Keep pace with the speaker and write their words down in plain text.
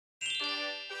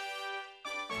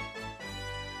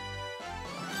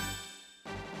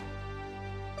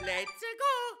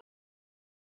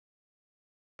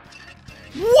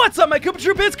What's up, my Koopa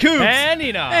Troop? It's Koops and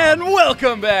Enob, and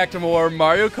welcome back to more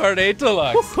Mario Kart 8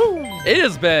 Deluxe. It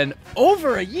has been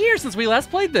over a year since we last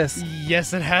played this.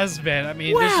 Yes, it has been. I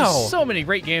mean, there's just so many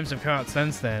great games have come out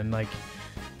since then. Like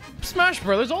Smash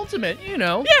Brothers Ultimate, you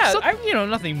know. Yeah, so,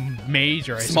 nothing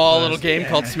major. Small little game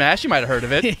called Smash. You might have heard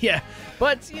of it. Yeah,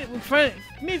 but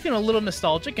maybe feeling a little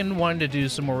nostalgic and wanting to do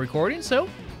some more recording, so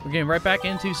we're getting right back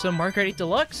into some Mario Kart 8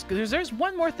 Deluxe because there's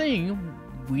one more thing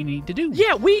we need to do.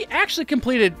 Yeah, we actually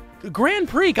completed Grand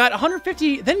Prix, got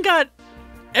 150, then got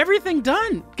everything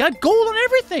done. Got gold on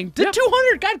everything. Did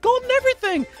 200, got gold on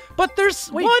everything. But there's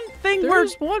one thing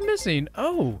there's one missing.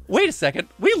 Oh. Wait a second.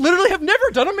 We literally have never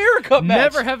done a Mirror Cup match.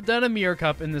 Never have done a Mirror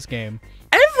Cup in this game.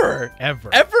 Ever. Ever.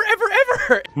 Ever, ever,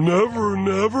 ever. Never,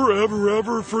 never, ever,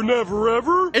 ever, for never,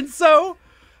 ever. And so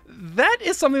that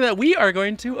is something that we are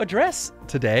going to address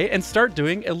today and start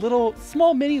doing a little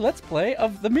small mini Let's Play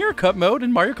of the Mirror Cup mode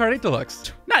in Mario Kart 8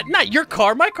 Deluxe. Not your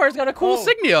car. My car's got a cool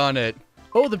insignia on it.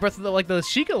 Oh, the Breath of the, like the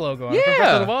Sheikah logo on Breath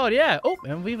of the Wild, yeah. Oh,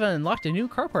 and we've unlocked a new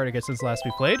car part, I guess, since last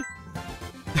we played.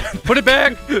 Put it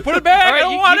back! Put it back! All right, I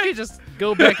don't want it! You can just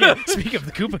go back in. Speaking of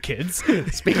the Koopa kids.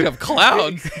 Speaking of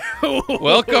clowns,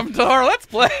 welcome to our Let's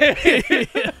Play!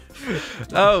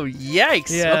 Oh,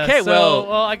 yikes. Yeah, okay,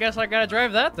 well, I guess I gotta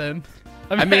drive that then.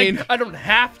 I mean, I don't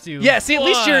have to. Yeah, see,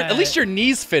 at least your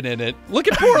knees fit in it. Look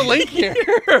at poor Link here.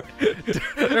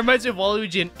 It reminds me of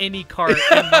Waluigi in any kart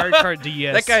in Mario Kart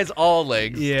DS. That guy's all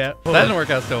legs. Yeah. Well, that didn't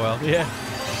work out so well. Yeah.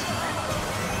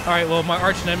 All right, well, my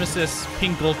arch nemesis,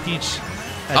 Pink Gold Peach,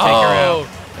 I take her out.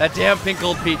 That damn Pink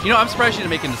Gold Peach. You know, I'm surprised she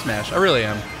didn't make it into Smash. I really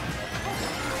am.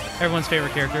 Everyone's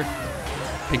favorite character.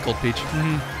 Pink Gold Peach.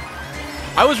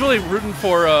 I was really rooting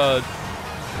for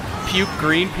Puke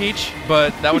Green Peach,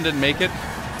 but that one didn't make it.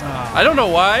 I don't know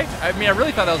why. I mean, I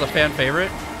really thought that was a fan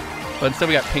favorite, but instead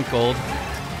we got Pink Gold.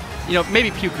 You know,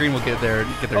 maybe Puke Green will get there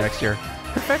next year.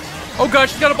 Perfect. Oh god,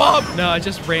 she's got a bomb! No, I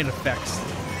just ran effects.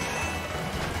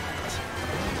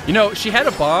 You know, she had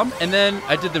a bomb, and then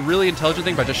I did the really intelligent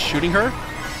thing by just shooting her,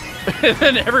 and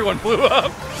then everyone blew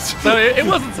up. So it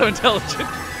wasn't so intelligent,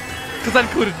 because that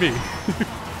included me.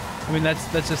 I mean,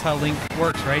 that's just how Link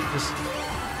works, right?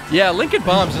 Yeah, Link and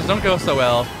bombs just don't go so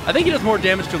well. I think he does more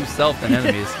damage to himself than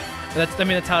enemies. That's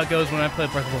how it goes when I play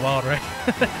Breath of the Wild, right?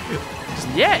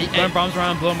 Throwing bombs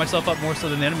around, blowing myself up more so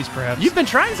than the enemies, perhaps. You've been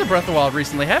trying some Breath of the Wild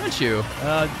recently, haven't you?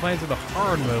 Playing through the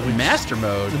hard mode. Master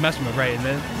mode. The master mode, right? And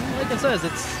then, like it says,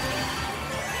 it's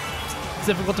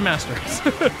difficult to master.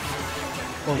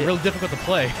 Well, real difficult to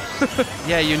play.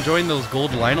 Yeah, you enjoying those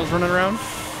gold Lionels running around?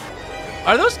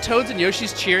 Are those Toads and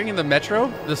Yoshis cheering in the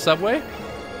metro, the subway?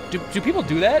 Do people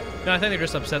do that? No, I think they're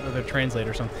just upset that their translate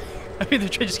or something. I mean, the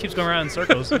train just keeps going around in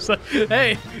circles. It's like,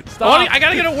 hey, stop. I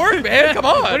gotta get to work, man. Come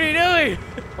on. What are you doing?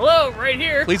 Hello, right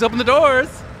here. Please open the doors.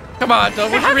 Come on,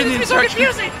 don't want you reading the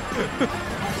instructions.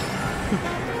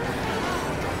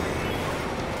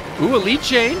 Ooh, a lead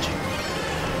change.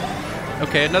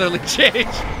 Okay, another lead change.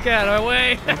 Get out of my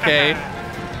way. Okay.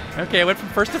 Okay, I went from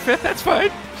first to fifth. That's fine.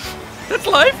 That's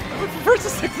life. I went from first to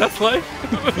sixth. That's life.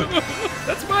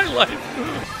 That's my life.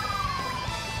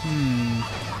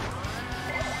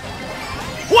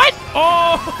 What?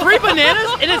 Oh, 3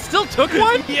 bananas and it still took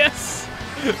one? Yes.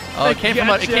 Oh, it came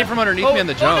from underneath me in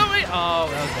the jump. Oh, no, wait. Oh,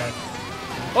 that was bad.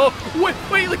 Oh,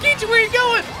 wait, Lakichi, where are you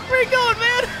going? Where are you going,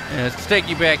 man? Yeah, let's take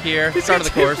you back here. Start of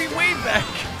the course. Me way back.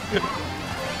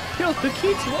 Yo,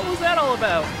 Lakichi, what was that all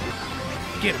about?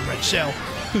 Get him, Red Shell.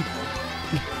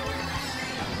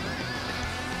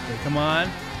 Okay, come on.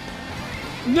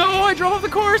 No, I drove off the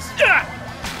course.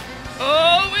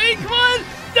 Oh, wait, come on.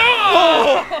 No!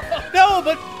 Oh, no,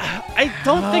 but I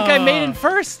don't think I made it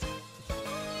first.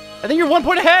 I think you're 1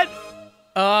 point ahead.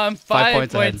 5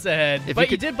 points ahead.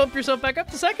 But you did bump yourself back up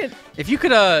to second. If you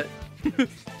could,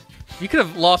 you could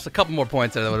have lost a couple more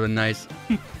points there. That would have been nice.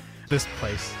 This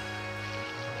place.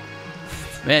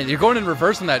 Man, you're going in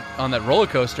reverse on that roller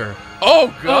coaster.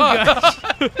 Oh god!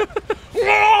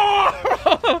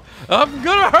 Oh, I'm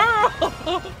gonna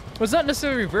hurl. Well, it's not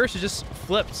necessarily reverse. It just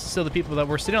flipped, so the people that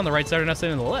were sitting on the right side are now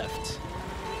sitting on the left.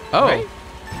 Oh, right?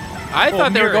 I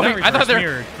thought they were going. I thought they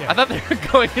were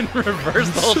going in reverse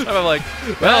the whole time. I'm like,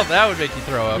 well, that would make you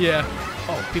throw up. Yeah.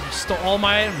 Oh, people stole all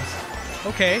my items.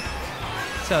 Okay.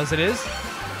 That's how it is.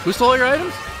 Who stole your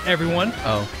items? Everyone.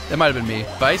 Oh, that might have been me.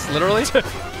 Vice, literally.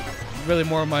 Really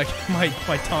more of my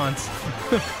taunts.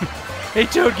 Hey,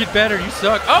 Toad, get better. You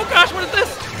suck. Oh gosh, what is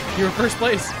this? You're in first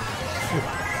place.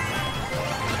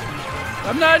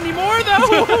 I'm not anymore,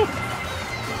 though.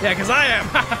 Yeah, because I am.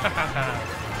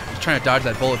 Just trying to dodge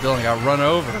that bullet bill and I got run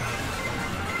over.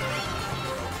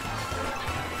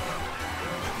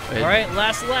 All right,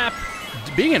 last lap.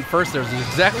 being in first there was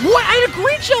exactly... What? I had a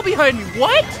green shell behind me.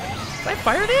 What? Did I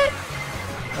fire that?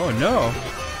 Oh, no.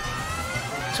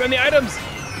 Spend the items.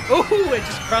 Oh, it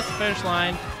just crossed the finish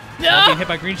line. No! Not being hit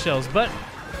by green shells, but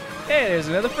hey, there's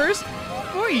another first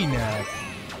for Enob.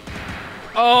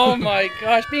 Oh my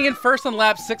gosh, being in first on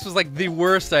lap 6 was like the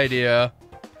worst idea.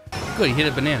 Good, he hit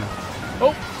a banana.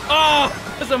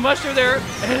 Oh, there's a mushroom there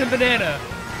and a banana.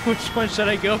 Which one should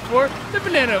I go for? The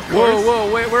banana, of course. Whoa,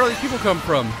 whoa, wait, where do these people come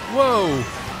from? Whoa.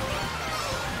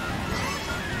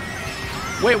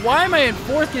 Wait, why am I in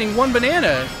fourth getting one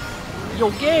banana?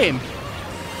 Yo, game.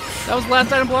 That was the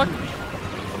last item block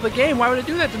of the game. Why would it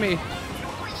do that to me?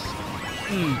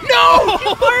 No!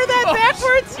 You fired that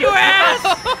backwards, you ass!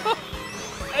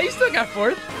 You still got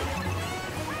fourth.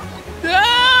 No!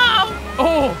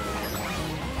 Oh!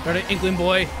 Darn it, Inkling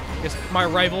Boy. I guess my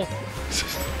rival.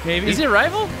 Maybe. Is he a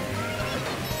rival?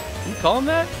 You call him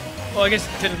that? Well, I guess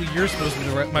technically you're supposed to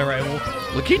be my rival.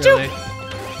 Lakitu? Really.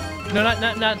 No,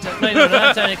 not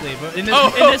technically, but in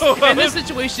this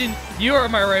situation, you are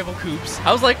my rival, Koops.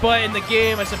 I was like, but in the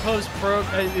game, I suppose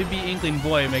it'd be Inkling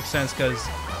Boy. It makes sense because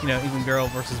you know Inkling Girl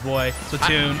versus Boy.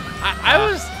 Platoon.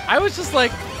 I was just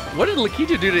like, what did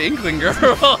Lakitu do to Inkling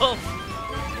Girl?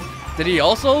 Did he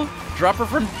also drop her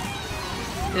from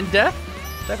in death,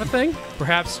 type of thing?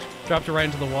 Perhaps dropped her right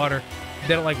into the water.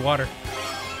 They don't like water.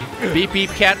 Beep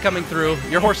beep, cat coming through.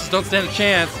 Your horses don't stand a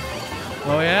chance.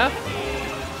 Oh yeah.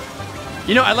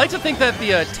 You know, I like to think that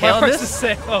the tail of this.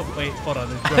 Oh wait, hold on.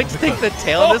 I like to think the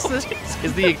tail of this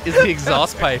is the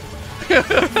exhaust pipe.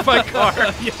 My car.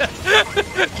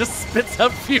 Just spits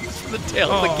out fumes from the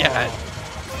tail of the cat.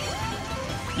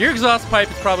 Your exhaust pipe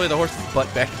is probably the horse's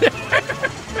butt back there.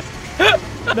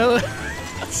 No.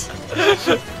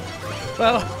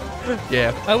 Well,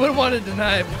 yeah. I wouldn't want to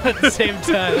deny it, but at the same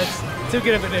time, that's too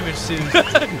good of an image to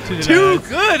deny. Too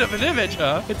good of an image,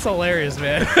 huh? It's hilarious,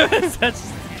 man.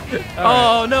 That's.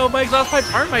 Oh no, my exhaust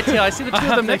pipes aren't my tail. I see the two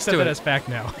of them next to it. That's fact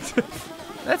now.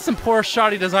 That's some poor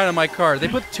shoddy design on my car. They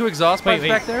put two exhaust pipes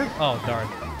back there. Oh darn.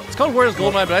 It's called Warrior's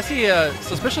Gold Mine, but I see a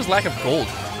suspicious lack of gold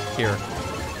here.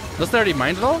 Unless they already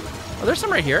mined it all? Oh, there's some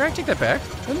right here. I take that back.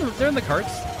 They're in the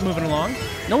carts, moving along.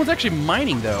 No one's actually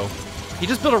mining though. He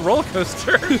just built a roller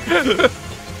coaster.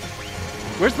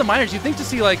 Where's the miners? You'd think to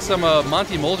see like some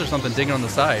Monty moles or something digging on the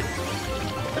side.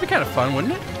 That'd be kind of fun,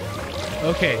 wouldn't it?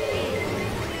 Okay.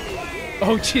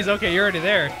 Oh, jeez, okay, you're already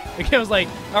there. I was like,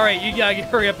 all right, you gotta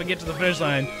hurry up and get to the finish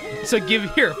line. So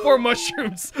give here 4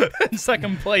 mushrooms in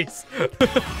second place.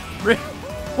 Wait,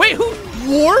 who?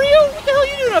 Wario? What the hell are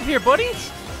you doing up here, buddy?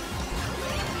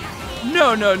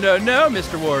 No,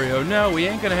 Mr. Wario. No, we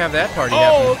ain't gonna have that party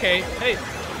happening. Oh, okay. Hey.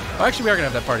 Oh, actually, we are gonna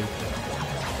have that party.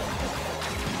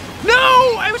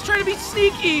 No! I was trying to be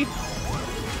sneaky.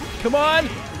 Come on.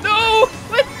 No!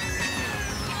 What?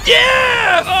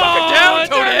 Yeah! Suck it down,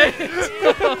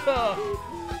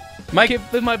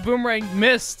 Tony! My boomerang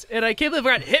missed, and I can't believe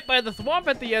I got hit by the thwomp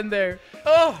at the end there.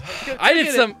 Oh, I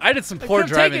did some poor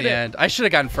driving in the end. I should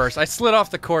have gotten first. I slid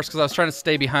off the course because I was trying to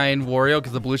stay behind Wario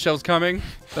because the blue shell was coming,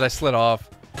 but I slid off.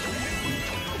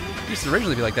 It used to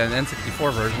originally be like that in the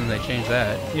N64 version, and they changed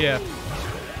that. Yeah.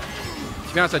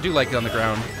 To be honest, I do like it on the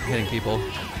ground, hitting people.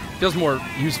 Feels more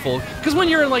useful. Because when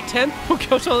you're in like 10th, who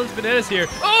goes all those bananas here?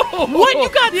 Oh, what? You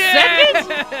got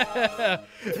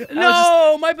second?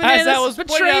 No, my bananas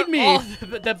betrayed me.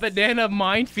 The banana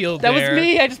minefield That was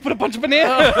me. I just put a bunch of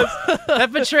bananas.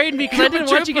 That betrayed me because I didn't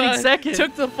want you getting second.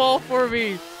 Took the fall for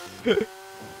me. You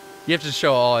have to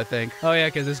show all, I think. Oh, yeah,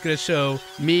 because it's going to show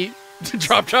me.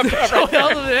 Drop. All the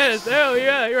bananas. Oh,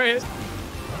 yeah, you're right.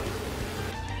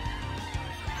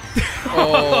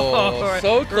 Oh,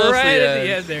 so close right to the at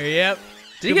the end there, yep.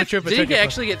 Did he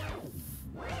actually get...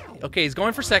 Okay, he's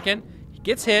going for second. He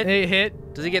gets hit. He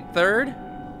hit. Does he get third?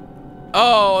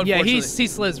 Oh, unfortunately. Yeah, he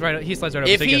slides right over.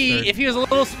 If he was a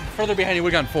little further behind, he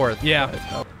would have gone fourth. Yeah.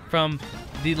 But, from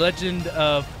the legend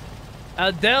of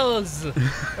Adele's...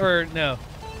 or, no.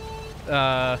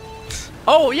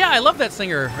 Oh, yeah, I love that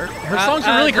singer. Her songs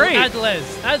are really great.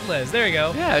 Adles, there you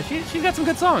go. Yeah, she's got some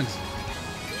good songs.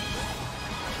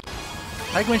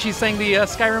 Like when she sang the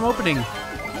Skyrim opening.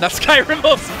 Not Skyrim,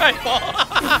 Skyfall.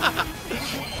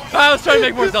 I was trying to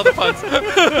make more Zelda puns.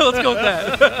 Let's go with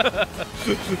that.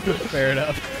 Fair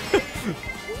enough.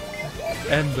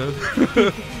 And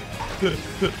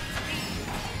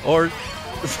or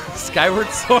Skyward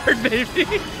Sword, maybe.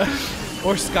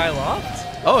 Or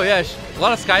Skyloft. Oh yeah, a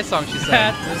lot of Sky songs she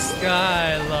sang. At the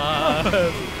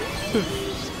Skyloft.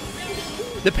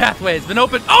 The pathway has been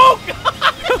opened. Oh God!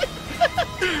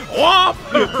 Whomp!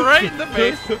 Right in the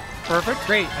face. Perfect.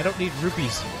 Great. I don't need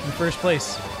rupees in first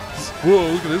place.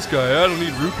 Whoa, look at this guy. I don't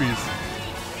need rupees.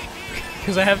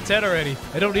 Because I have 10 already.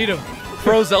 I don't need them.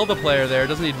 Pro Zelda player there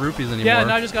doesn't need rupees anymore. Yeah,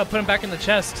 now I just gotta put them back in the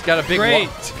chest. He's got a big Great.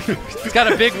 He's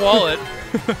got a big wallet.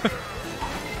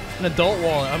 An adult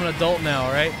wallet. I'm an adult now,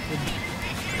 all right?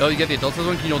 Oh, you get the adult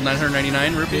one? Can you hold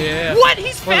 999 rupees? Yeah. What?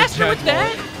 He's Or the faster with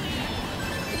jack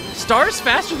that? Star's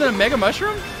faster than a Mega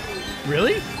Mushroom?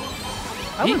 Really?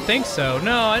 I wouldn't think so.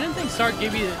 No, I didn't think Star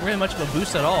gave you really much of a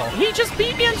boost at all. He just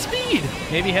beat me on speed.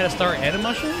 Maybe he had a Star and a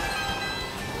Mushroom?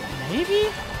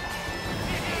 Maybe?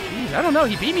 Jeez, I don't know.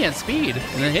 He beat me on speed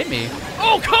and then hit me.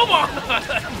 Oh, come on!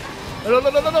 No,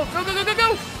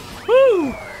 go!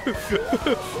 Woo!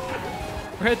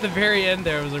 Right at the very end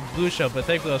there was a blue shell, but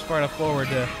thankfully I was far enough forward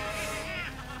to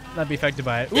not be affected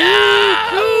by it.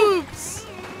 Yeah! Oops!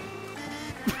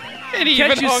 And he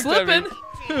Catch even you honked at me.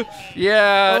 slipping?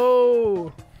 Yeah.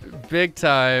 Oh! Big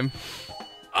time.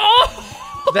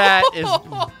 Oh! That is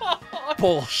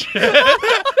bullshit.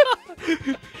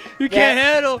 You can't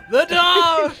handle the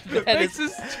dog! That is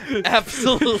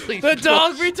absolutely The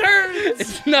dog bullshit. returns!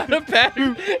 It's not a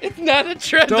pattern. It's not a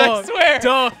trend, I swear.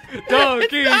 Donkey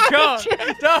It's not Kong! a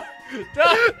trend.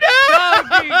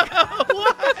 Donkey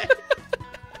Why?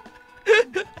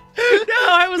 No,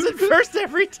 I was in first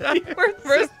every time. You were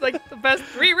first, like, the best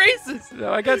 3 races!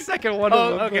 No, I got second one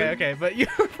Oh, of them. okay, but you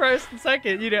were first and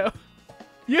second, you know.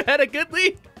 You had a good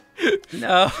lead.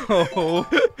 No.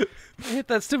 I hit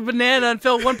that stupid banana and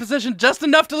fell one position just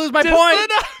enough to lose my Just point.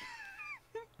 enough.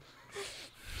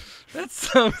 That's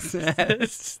so sad.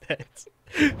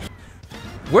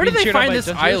 Where did You they cheered on find by this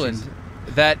Dungeon island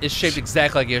Yoshis? that is shaped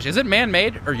exactly like Yoshi? Is it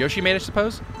man-made or Yoshi-made, I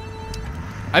suppose?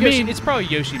 I Yoshi, mean, it's probably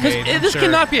Yoshi because made. this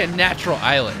cannot be a natural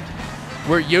island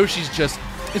where Yoshi's just.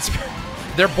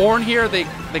 They're born here. They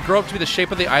grow up to be the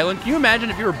shape of the island. Can you imagine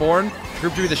if you were born grew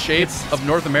up to be the shape of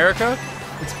North America?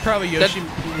 It's probably Yoshi.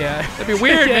 Yeah. That'd be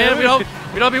weird, Yeah, man.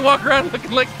 We'd all be walking around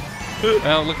looking like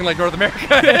North America.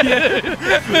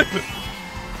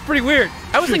 Pretty weird.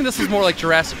 I was thinking this is more like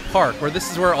Jurassic Park, where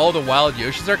this is where all the wild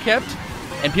Yoshis are kept,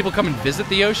 and people come and visit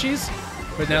the Yoshis.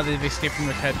 But now they've escaped from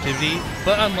their captivity.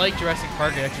 But unlike Jurassic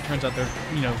Park, it actually turns out they're,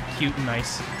 cute and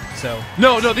nice. So.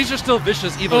 No, these are still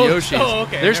vicious, evil Yoshis. Oh,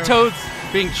 okay. There's toads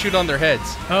being chewed on their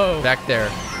heads back there.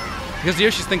 Because the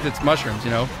Yoshis think it's mushrooms,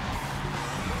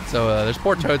 So there's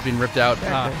poor toads being ripped out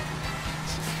back there.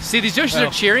 See, these Yoshis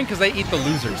are cheering because they eat the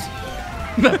losers.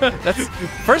 That's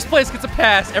first place gets a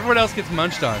pass, everyone else gets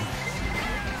munched on.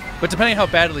 But depending how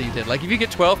badly you did. Like, if you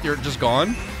get 12th, you're just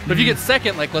gone. But if you get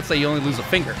second, like, let's say you only lose a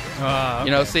finger.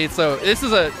 See, so this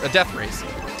is a death race.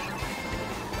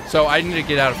 So I need to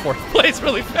get out of 4th place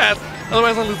really fast.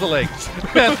 Otherwise, I'll lose a leg.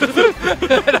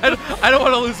 I don't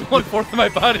want to lose 1/4 of my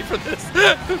body for this.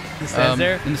 The stands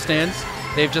there? In the stands.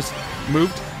 They've just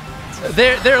moved.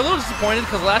 They're a little disappointed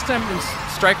because last time when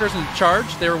Strikers in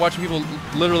charge, they were watching people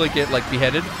literally get, like,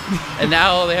 beheaded. And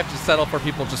now they have to settle for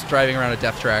people just driving around a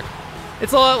death track.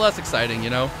 It's a lot less exciting,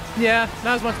 Yeah,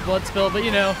 not as much blood spill, but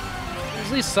there's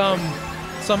at least some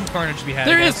carnage to be had.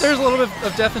 There's a little bit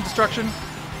of death and destruction.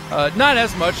 Not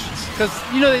as much, because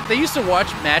they used to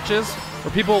watch matches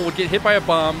where people would get hit by a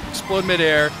bomb, explode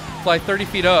midair, fly 30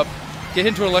 feet up, get hit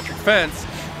into an electric fence,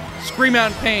 scream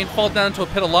out in pain, fall down into a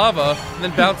pit of lava, and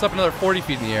then bounce up another 40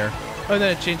 feet in the air. Oh, and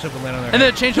then it changed up and landed on their And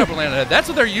then it changed up and landed on their head. That's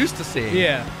what they're used to seeing.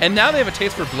 Yeah. And now they have a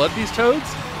taste for blood, these toads,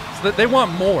 so that they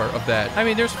want more of that. I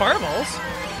mean, there's fireballs.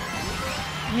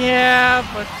 Yeah,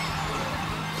 but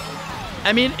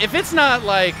I mean, if it's not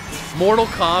like Mortal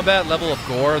Kombat level of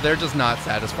gore, they're just not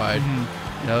satisfied.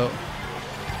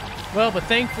 Well, but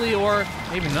thankfully, or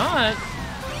maybe not,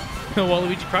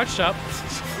 Waluigi Crotch Chop.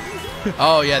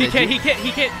 Oh yeah, he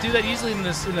can't do that easily in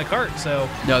the cart. So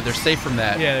no, they're safe from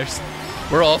that. yeah,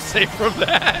 We're all safe from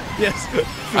that. yes.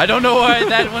 I don't know why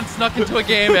that one snuck into a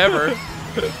game ever,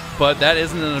 but that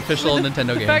isn't an official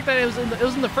Nintendo game. The fact that it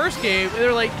was in the first game, they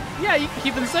were like, yeah, you can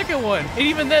keep in the second one, and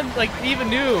even then, like, they even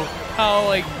knew how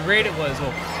great it was.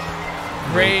 Well,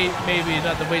 great, maybe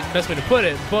not the best way to put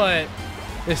it, but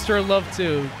they sure love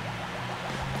to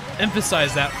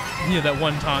emphasize that that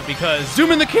one taunt because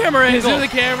zoom in the camera angle. Zoom in the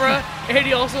camera, and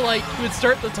he also he would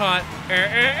start the taunt,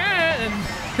 and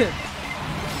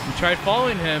you tried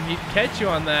following him, he'd catch you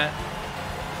on that.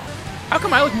 How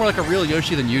come I look more like a real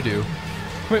Yoshi than you do?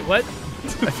 Wait, what?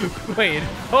 Wait,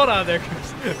 hold on there.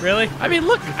 Really? I mean,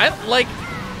 look,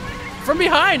 from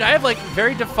behind, I have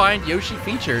very defined Yoshi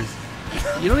features.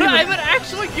 You don't even. I'm an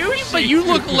actual Yoshi. But you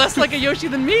look less like a Yoshi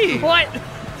than me. What?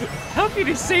 How can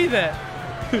you say that?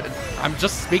 I'm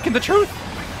just speaking the truth.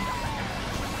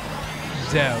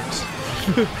 Doubt.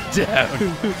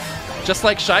 Down. Just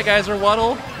like Shy Guys or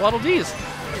Waddle Dees.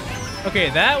 Okay,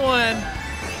 that one.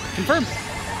 Confirmed.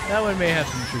 That one may have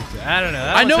some truth to it. I don't know.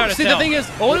 That I know. one's hard to See, the tell. thing is,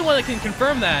 the only one that can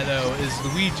confirm that though is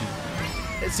Luigi.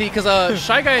 See, because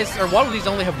Shy Guys or Waddle Dees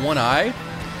only have one eye,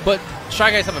 but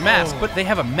Shy Guys have a mask. But they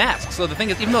have a mask. So the thing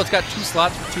is, even though it's got 2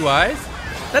 slots for 2 eyes,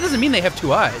 that doesn't mean they have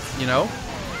 2 eyes. You know?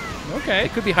 Okay. They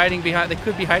could be hiding behind. They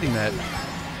could be hiding that.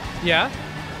 Yeah.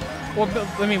 Well,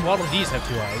 I mean, Waddle Dees have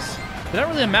 2 eyes. They're not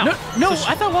really a mouth. No, So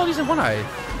I thought Waddle Dees had 1 eye.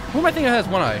 Who am I thinking has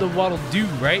 1 eye? the Waddle Doo,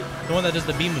 right? The one that does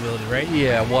the beam ability, right?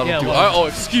 Yeah, Waddle Yeah, Doo. Waddle Oh,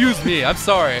 excuse me. I'm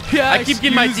sorry. Yeah, I keep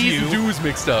getting my excuse D's and you. Doos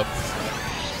mixed up.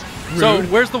 So,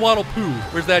 Rude. where's the Waddle Poo?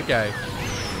 Where's that guy?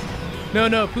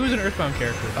 No, Pooh's an Earthbound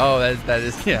character. Oh, that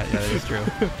is yeah, that is true.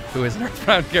 Who is an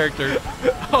Earthbound character?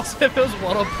 Also, if it was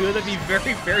Waddle Poo, that'd be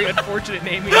very, very unfortunate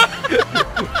naming.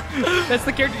 That's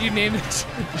the character you named.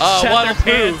 Waddle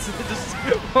Poo.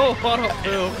 Oh, Waddle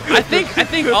Poo. I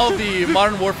think all the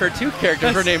Modern Warfare 2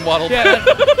 characters are named Waddle Poo. Yeah,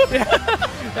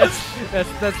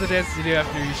 that's the dance you do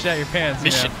after you shat your pants.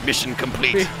 Mission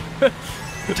complete.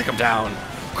 Take him down.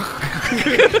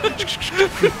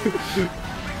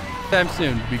 Time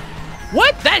soon.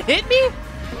 What? That hit me?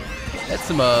 That's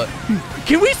some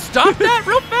Can we stop that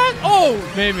real fast? Oh,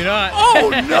 Maybe not. oh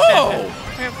no!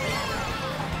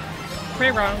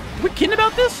 Very wrong. We kidding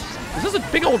about this? Is this a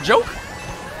big old joke?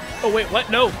 Oh wait, what?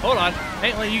 No, hold on. I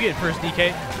ain't letting you get first,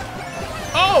 DK.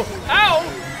 Oh! Ow!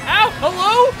 Ow!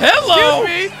 Hello? Hello!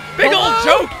 Excuse me? Big Hello? old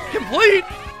joke complete.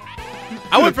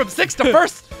 I went from 6 to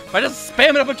first by just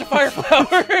spamming a bunch of fire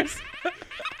flowers.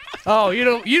 Oh, you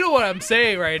know what I'm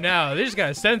saying right now. They just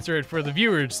gotta censor it for the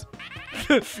viewers.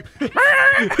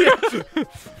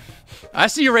 I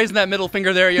see you raising that middle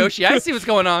finger there, Yoshi. I see what's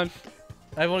going on.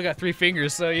 I've only got 3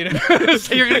 fingers, so you know.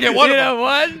 So you're gonna get one. You of them. know,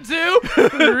 1, 2,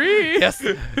 3.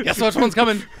 Guess which one's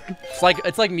coming. It's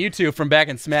like Mewtwo from back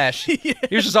in Smash. Yeah.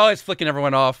 He was just always flicking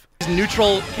everyone off. He's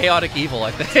neutral, chaotic evil, I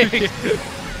think.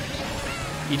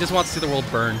 He just wants to see the world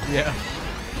burn. Yeah.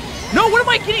 No, what am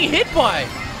I getting hit by?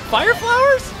 Fire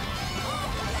flowers?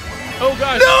 Oh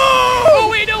gosh. No! Oh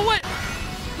wait, no, what?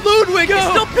 Ludwig is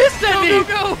still pissed at me.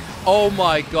 Go. Oh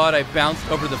my god, I bounced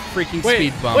over the freaking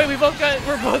speed bump. Wait, we're both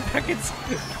back in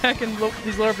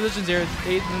these lower positions here.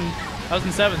 8th and I was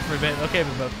in 7th for a bit. Okay,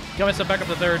 but got myself back up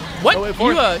to 3rd. What? Oh, wait,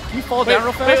 Can you fall down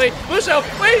real fast? Wait, Lucio!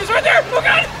 Wait, he's right there! Oh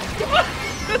god!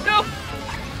 No!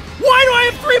 Why do I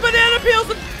have 3 banana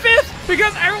peels in 5th?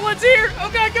 Because everyone's here!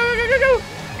 Oh god, go!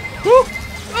 Woo.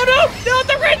 Oh no! No,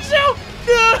 the red shell!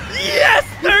 No! Yes!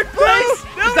 3rd place!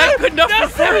 No, Is that good enough for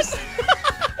first?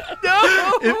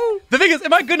 No! The thing is,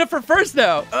 am I good enough for first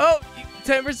now? Oh,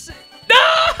 10%. No!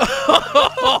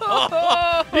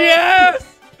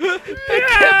 Yes! I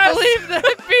can't believe that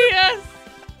BS!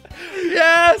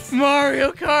 Yes!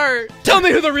 Mario Kart! Tell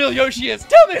me who the real Yoshi is!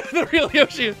 Tell me who the real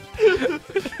Yoshi is!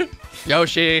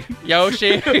 Yoshi!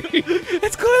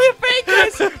 It's clearly a fake,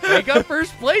 guys! We got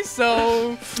first place,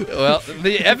 so... Well,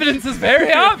 the evidence is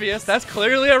very obvious. That's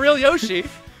clearly a real Yoshi.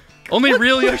 Only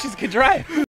real Yoshis can drive.